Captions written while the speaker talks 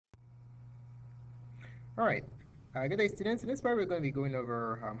All right. Good day, students. In this part, we're going to be going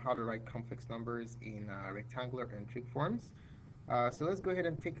over how to write complex numbers in rectangular and trig forms. So let's go ahead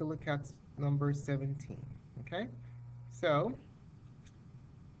and take a look at number 17. Okay. So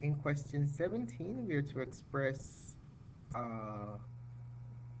in question 17, we are to express uh,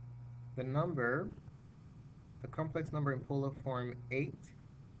 the number, the complex number in polar form 8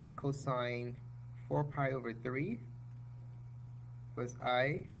 cosine 4 pi over 3 plus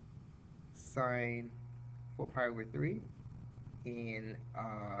I sine 4 pi over 3 in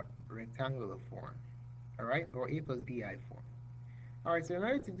rectangular form, all right, or a plus bi form. All right, so in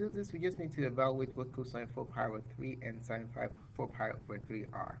order to do this, we just need to evaluate what cosine 4 pi over 3 and sine 4 pi over 3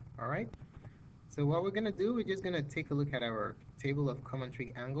 are, all right? So what we're going to do, we're just going to take a look at our table of common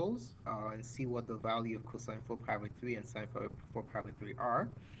trig angles and see what the value of cosine 4 pi over 3 and sine 4 pi over 3 are.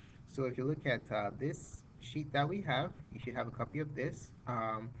 So if you look at this sheet that we have, you should have a copy of this.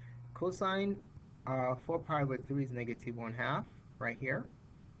 Cosine 4 pi over 3 is negative 1/2 right here,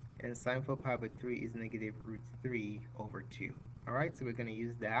 and sine 4 pi over 3 is negative root 3 over 2. All right, so we're going to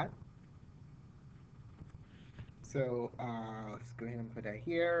use that. So let's go ahead and put that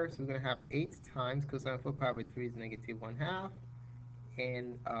here. So we're going to have 8 times cosine 4 pi over 3 is negative 1/2,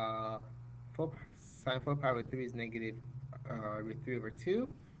 and sine 4 pi over 3 is negative root 3 over 2.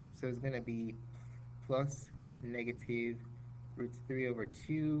 So it's going to be plus negative root 3 over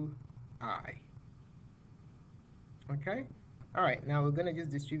 2i. Okay? All right, now we're going to just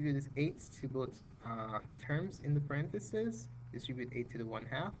distribute this 8 to both terms in the parentheses. Distribute 8 to the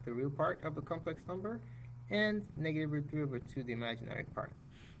 1/2, the real part of the complex number, and negative root 3 over 2, the imaginary part.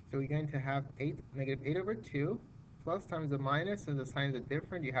 So we're going to have negative 8 over 2 plus times the minus, and the signs are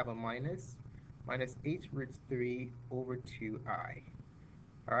different. You have a minus 8 root 3 over 2i.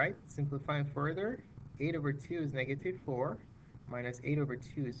 All right, simplifying further, 8 over 2 is negative 4, minus 8 over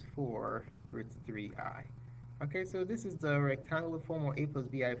 2 is 4 root 3i. Okay, so this is the rectangular form or a plus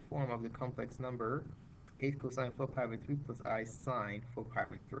bi form of the complex number 8 cosine 4 pi over 3 plus I sine 4 pi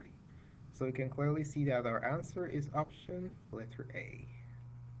over 3. So we can clearly see that our answer is option letter A.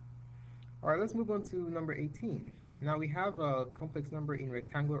 All right, let's move on to number 18. Now we have a complex number in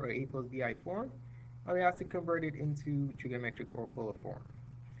rectangular or a plus bi form, and we have to convert it into trigonometric or polar form.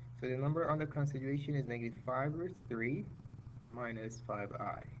 So the number under consideration is negative 5 root 3 minus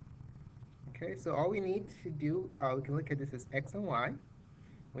 5i. Okay, so all we need to do, we can look at this as x and y.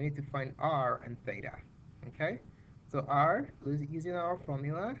 We need to find r and theta. Okay, so r, using our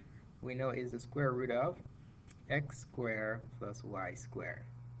formula, we know is the square root of x squared plus y squared.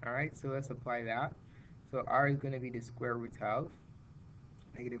 All right, so let's apply that. So r is going to be the square root of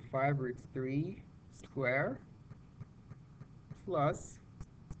negative 5 root 3 squared plus,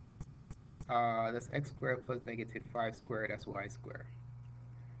 that's x squared plus negative 5 squared, that's y squared.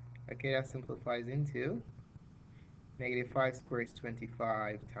 Okay, that simplifies into negative 5 squared is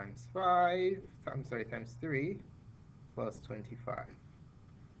 25 times times 3 plus 25.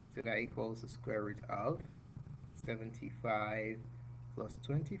 So that equals the square root of 75 plus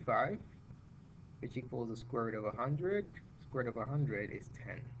 25, which equals the square root of 100. Square root of 100 is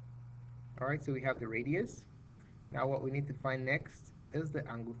 10. All right, so we have the radius. Now what we need to find next is the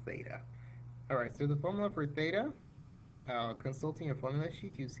angle theta. All right, so the formula for theta, consulting your formula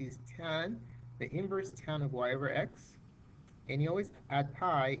sheet, you see is tan, the inverse tan of y over x, and you always add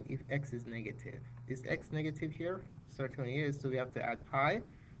pi if x is negative. Is x negative here? Certainly is, so we have to add pi.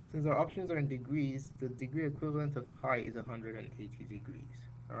 Since our options are in degrees, the degree equivalent of pi is 180 degrees.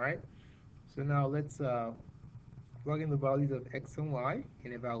 All right, so now let's plug in the values of x and y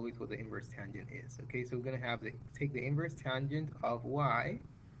and evaluate what the inverse tangent is. Okay, so we're going to have to take the inverse tangent of y,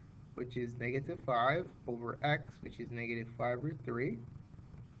 which is negative 5, over x, which is negative 5 root 3,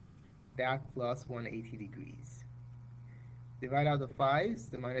 that plus 180 degrees. Divide out the 5's,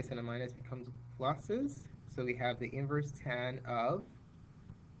 the minus and the minus becomes pluses, so we have the inverse tan of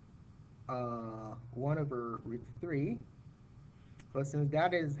 1 over root 3. But since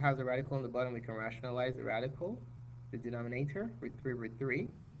that has a radical on the bottom, we can rationalize the radical, the denominator, root 3,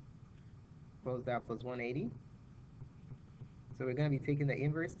 close that plus 180. So we're going to be taking the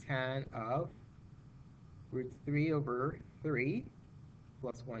inverse tan of root 3 over 3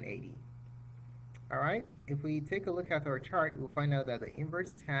 plus 180. All right, if we take a look at our chart, we'll find out that the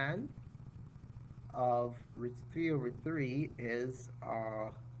inverse tan of root 3 over 3 is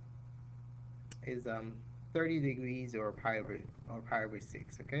 30 degrees or pi over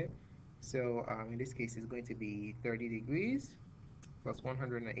 6. Okay, so in this case it's going to be 30 degrees plus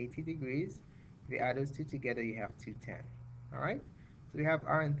 180 degrees. If you add those two together, you have 210. All right, so we have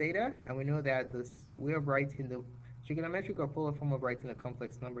r and theta, and we know that this way of writing the trigonometric or polar form of writing a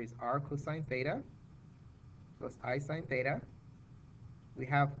complex number is r cosine theta. plus I sine theta. We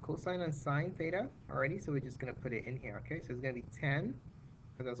have cosine and sine theta already, so we're just going to put it in here, okay? So it's going to be 10,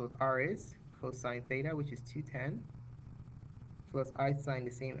 because that's what r is, cosine theta, which is 210, plus I sine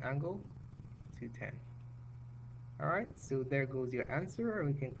the same angle, 210. All right, so there goes your answer,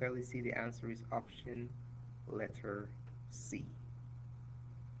 and we can clearly see the answer is option letter C.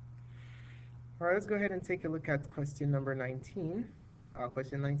 All right, let's go ahead and take a look at question number 19.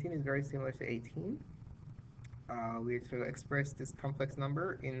 Question 19 is very similar to 18. We're to express this complex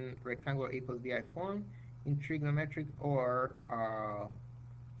number in rectangular a plus bi form, in trigonometric or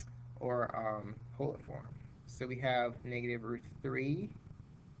polar form. So we have negative root 3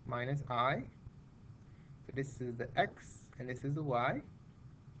 minus I. So this is the x and this is the y,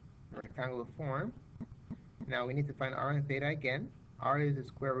 rectangular form. Now we need to find r and theta again. R is the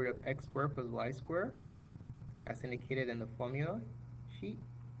square root of x squared plus y squared, as indicated in the formula sheet.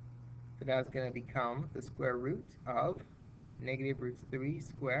 So that's going to become the square root of negative root 3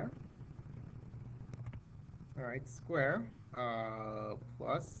 square. All right, square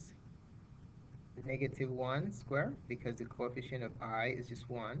plus negative 1 square, because the coefficient of I is just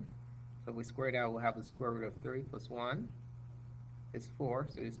 1. So if we square it out, we'll have the square root of 3 plus 1 is 4.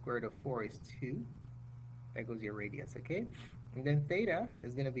 So the square root of 4 is 2. That goes your radius, okay? And then theta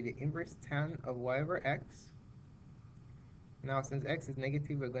is going to be the inverse tan of y over x. Now, since x is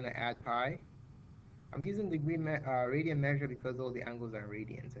negative, we're going to add pi. I'm using degree radian measure because all the angles are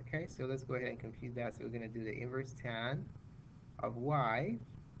radians, okay? So let's go ahead and compute that. So we're going to do the inverse tan of y,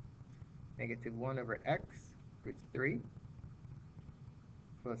 negative 1 over x, root 3,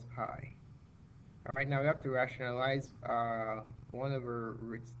 plus pi. All right, now we have to rationalize 1 over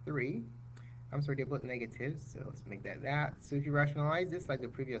root 3. I'm sorry, they're both negatives, so let's make that. So if you rationalize this like the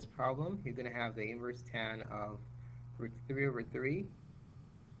previous problem, you're going to have the inverse tan of root 3 over 3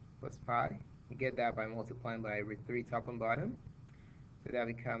 plus pi. You get that by multiplying by root 3 top and bottom. So that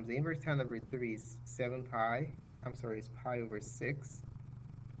becomes the inverse tan of root 3 is 7 pi. I'm sorry, it's pi over 6. It's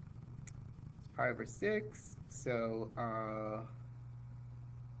pi over 6. So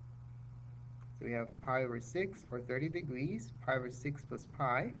we have pi over 6, or 30 degrees. Pi over 6 plus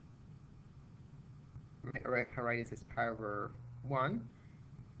pi. Right, this is pi over 1.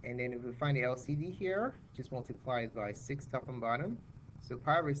 And then if we find the LCD here, just multiply it by 6 top and bottom. So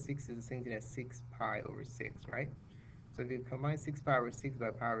pi over 6 is the same thing as 6 pi over 6, right? So if you combine 6 pi over 6 by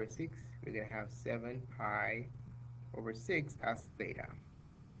pi over 6, we're going to have 7 pi over 6 as theta.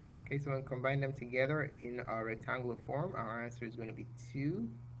 Okay, so when we combine them together in our rectangular form, our answer is going to be 2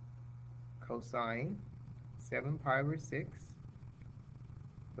 cosine 7 pi over 6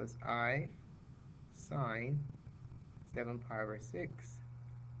 plus I sine 7 pi over 6.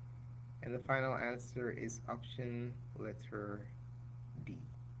 And the final answer is option letter D.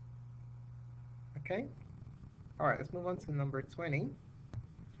 Okay? All right, let's move on to number 20.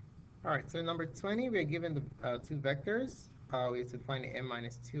 All right, so number 20, we're given the two vectors. We have to find n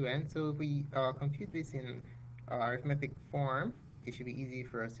minus 2n. So if we compute this in arithmetic form, it should be easy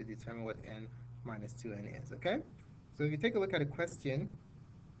for us to determine what n minus 2n is, okay? So if you take a look at the question,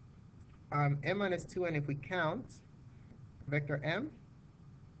 n minus 2n, if we count, vector m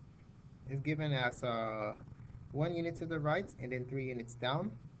is given as 1 unit to the right and then 3 units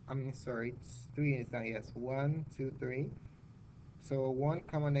down. I'm sorry, 3 units down, yes. 1, 2, 3. So 1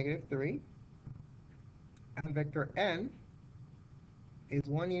 comma negative 3. And vector n is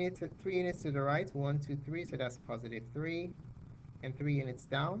 1 unit to 3 units to the right, 1, 2, 3. So that's positive 3. And 3 units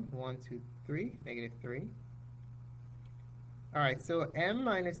down, 1, 2, 3, negative 3. All right, so m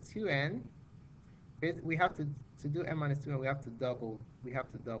minus 2n, we have to do m minus 2n, we have to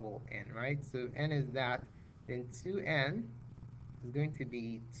double n, right? So n is that, then 2n is going to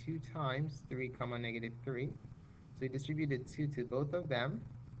be 2 times 3 comma negative 3. So we distributed 2 to both of them.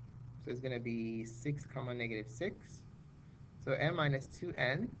 So it's going to be 6 comma negative 6. So n minus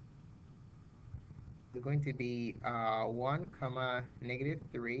 2n is going to be 1 comma negative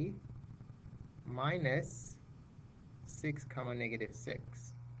 3 minus 6 comma negative 6.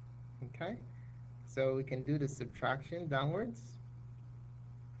 Okay? So we can do the subtraction downwards.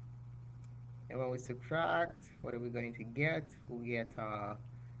 And when we subtract, what are we going to get? We'll get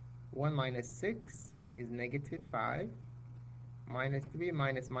 1 minus 6 is negative 5. Minus 3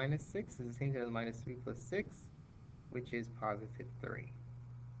 minus minus 6 is the same as minus 3 plus 6, which is positive 3.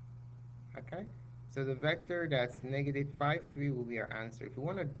 Okay? So the vector that's negative 5, 3 will be our answer. If we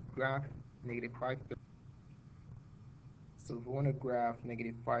want to graph negative 5, 3, so if we want to graph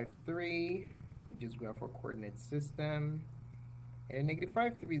negative 5, 3, just graph our coordinate system. And negative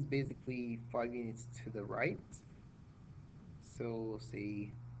 5, 3 is basically 5 units to the right. So we'll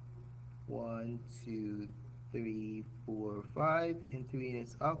say 1, 2, 3, 4, 5, and 3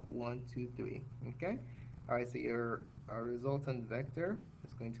 units up, 1, 2, 3. Okay? Alright, so your resultant vector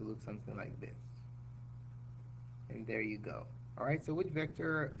is going to look something like this. And there you go. Alright, so which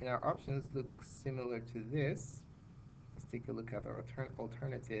vector in our options looks similar to this? Let's take a look at our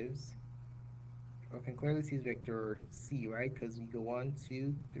alternatives. We can clearly see vector C, right? Because you go 1,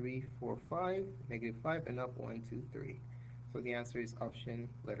 2, 3, 4, 5, negative 5, and up 1, 2, 3. So the answer is option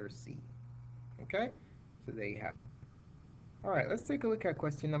letter C. Okay? So there you have it. Alright, let's take a look at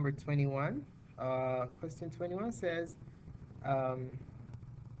question number 21. Question 21 says,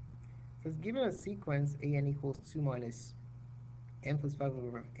 given a sequence an equals 2 minus n plus 5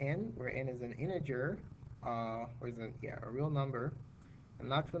 over n, where n is an integer, or is a real number, a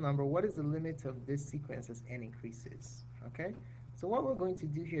natural number, what is the limit of this sequence as n increases? Okay, so what we're going to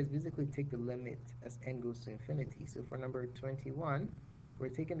do here is basically take the limit as n goes to infinity. So for number 21, we're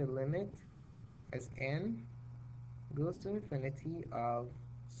taking the limit as n goes to infinity of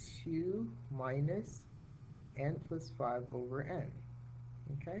 2 minus n plus 5 over n.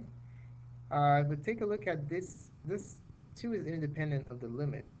 Okay, but take a look at this. This 2 is independent of the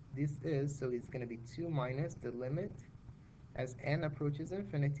limit. This is, so it's going to be 2 minus the limit as n approaches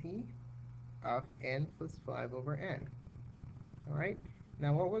infinity of n plus 5 over n. Alright,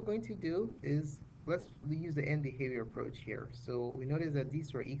 now what we're going to do is, let's use the end behavior approach here. So we notice that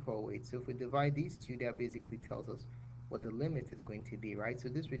these were equal weights. So if we divide these two, that basically tells us what the limit is going to be, right? So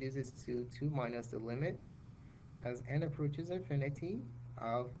this reduces to 2 minus the limit as n approaches infinity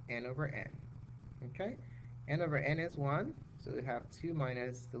of n over n. Okay, n over n is 1, so we have 2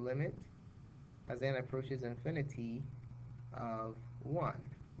 minus the limit as n approaches infinity of 1.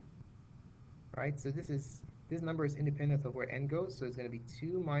 Right, so this number is independent of where n goes, so it's going to be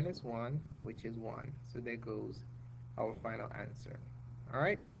 2 minus 1, which is 1. So there goes our final answer.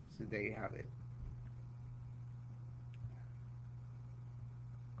 Alright, so there you have it.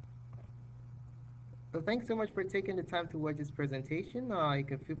 So thanks so much for taking the time to watch this presentation. You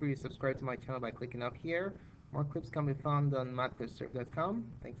can feel free to subscribe to my channel by clicking up here. More clips can be found on mathclasssurf.com.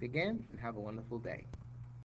 Thanks again, and have a wonderful day.